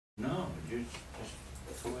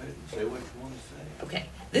Go ahead and say what you want to say. Okay,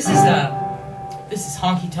 this is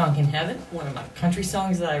Honky Tonk in Heaven, one of my country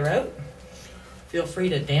songs that I wrote. Feel free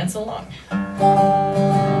to dance along. I'm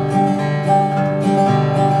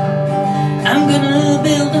gonna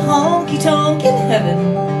build a honky tonk in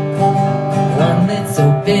heaven, one that's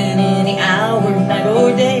open any hour, night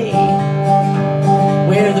or day,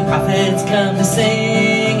 where the prophets come to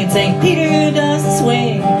sing and St. Peter does the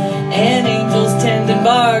swing, and angels tend and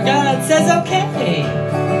bar, God says okay.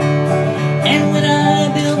 And when I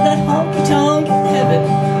build that honky tonk in heaven,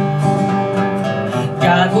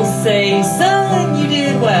 God will say, son, you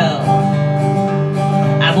did well.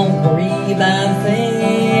 I won't worry about a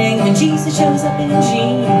thing when Jesus shows up in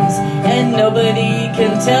jeans, and nobody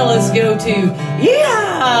can tell us go to,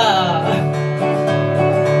 yeah!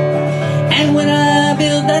 And when I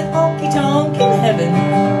build that honky tonk in heaven,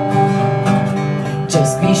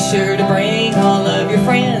 just be sure to bring all of your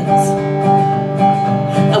friends.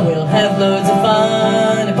 I will have loads of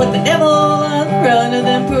fun and put the devil on the run, and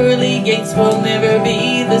them pearly gates will never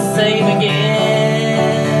be the same again.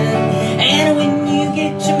 And when you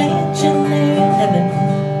get your mansion there in heaven,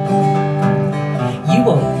 you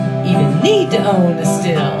won't even need to own a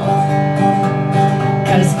still,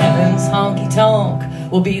 'cause heaven's honky tonk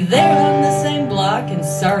will be there on the same block, and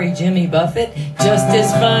sorry Jimmy Buffett, just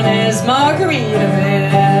as fun as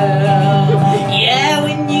Margaritaville. Yeah,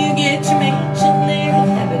 when you get your mansion there in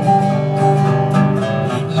heaven,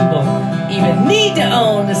 you won't even need to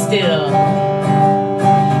own a still,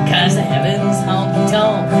 'cause heaven's honky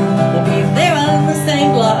tonk will be there on the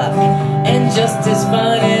same block, and just as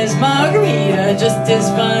fun as Margarita, just as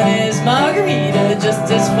fun as Margarita,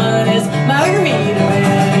 just as fun as Margaritaville.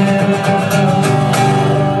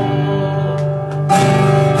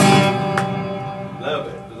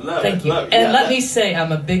 Thank you. And let me say,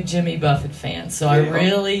 I'm a big Jimmy Buffett fan, so I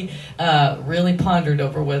really pondered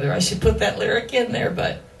over whether I should put that lyric in there,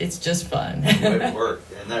 but it's just fun. It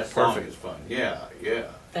worked, and that song is fun. Yeah, yeah.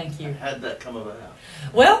 Thank you. How did that come about?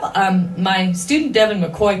 Well, my student Devin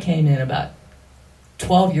McCoy came in about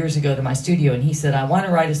 12 years ago to my studio, and he said, I want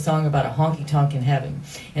to write a song about a honky tonk in heaven.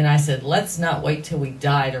 And I said, let's not wait till we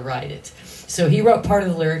die to write it. So he wrote part of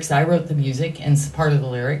the lyrics, I wrote the music and part of the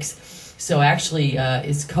lyrics. So actually,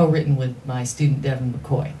 it's co-written with my student Devin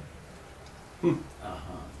McCoy.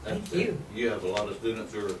 Thank you. You have a lot of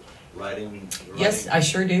students who are writing. Yes, I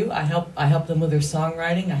sure do. I help them with their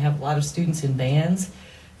songwriting. I have a lot of students in bands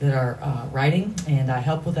that are writing, and I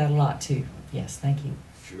help with that a lot too. Yes, thank you.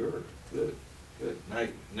 Sure, good, good.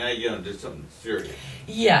 Now you're gonna do something serious.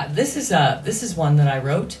 Yeah, this is one that I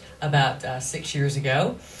wrote about 6 years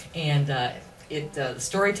ago, and the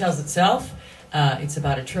story tells itself. It's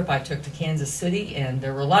about a trip I took to Kansas City, and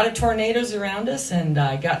there were a lot of tornadoes around us, and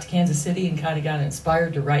I got to Kansas City and kind of got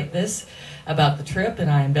inspired to write this about the trip, and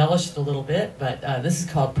I embellished it a little bit, but this is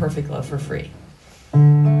called Perfect Love for Free.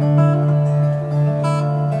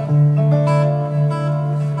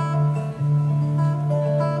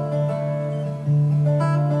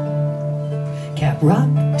 Cap Rock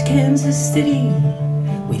to Kansas City,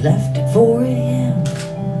 we left at 4 a.m.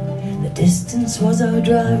 The distance was our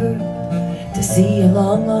driver to see a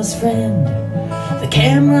long-lost friend. The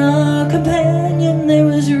camera companion, there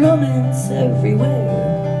was romance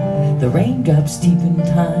everywhere. The raindrops deepened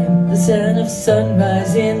time, the scent of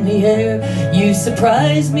sunrise in the air. You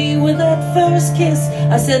surprised me with that first kiss.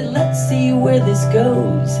 I said, let's see where this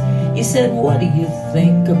goes. You said, what do you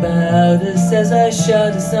think about us, as I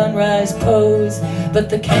shot a sunrise pose. But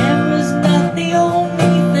the camera's not the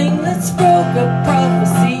only thing that spoke a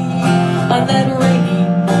prophecy on that rainy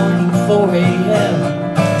morning, 4 a.m.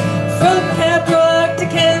 from Cap Rock to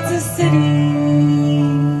Kansas City.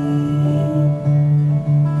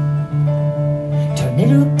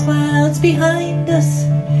 Tornado clouds behind us,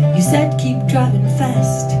 you said keep driving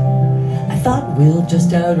fast. I thought we'll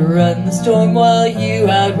just outrun the storm while you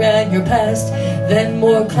outran your past. Then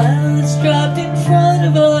more clouds dropped in front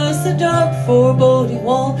of us, a dark foreboding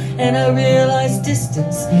wall, and I realized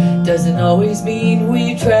distance doesn't always mean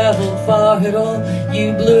we travel far at all.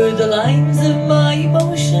 You blurred the lines of my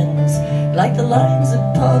emotions like the lines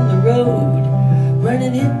upon the road,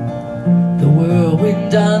 running in the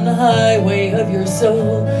whirlwind on the highway of your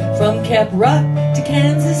soul. From Cap Rock to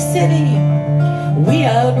Kansas City, we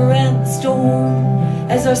outran the storm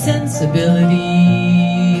as our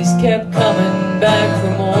sensibilities kept coming back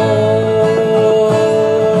for more.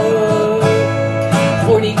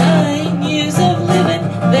 49 years of living,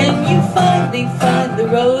 then you finally find the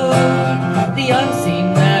road, the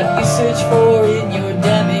unseen map you search for in your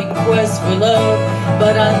damning quest for love.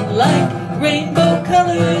 But unlike rainbow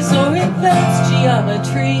colors or advanced geometry, from a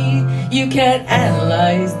tree. You can't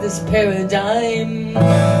analyze this paradigm.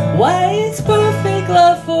 Why it's perfect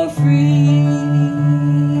love for free.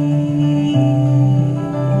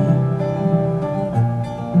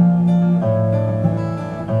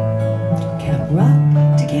 Camp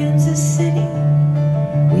Rock to Kansas City.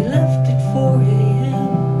 We left at 4 a.m.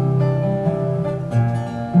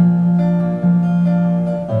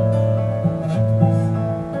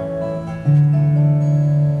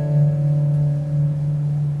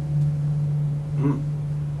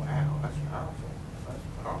 Wow, that's powerful. That's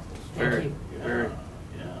powerful. Thank you. Very,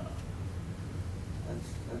 yeah.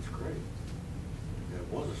 That's great. That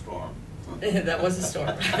was a storm. That was a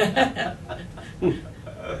storm.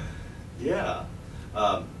 Yeah.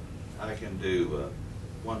 I can do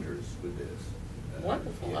wonders with this.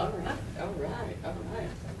 Wonderful. Yeah. All right. All right. All right.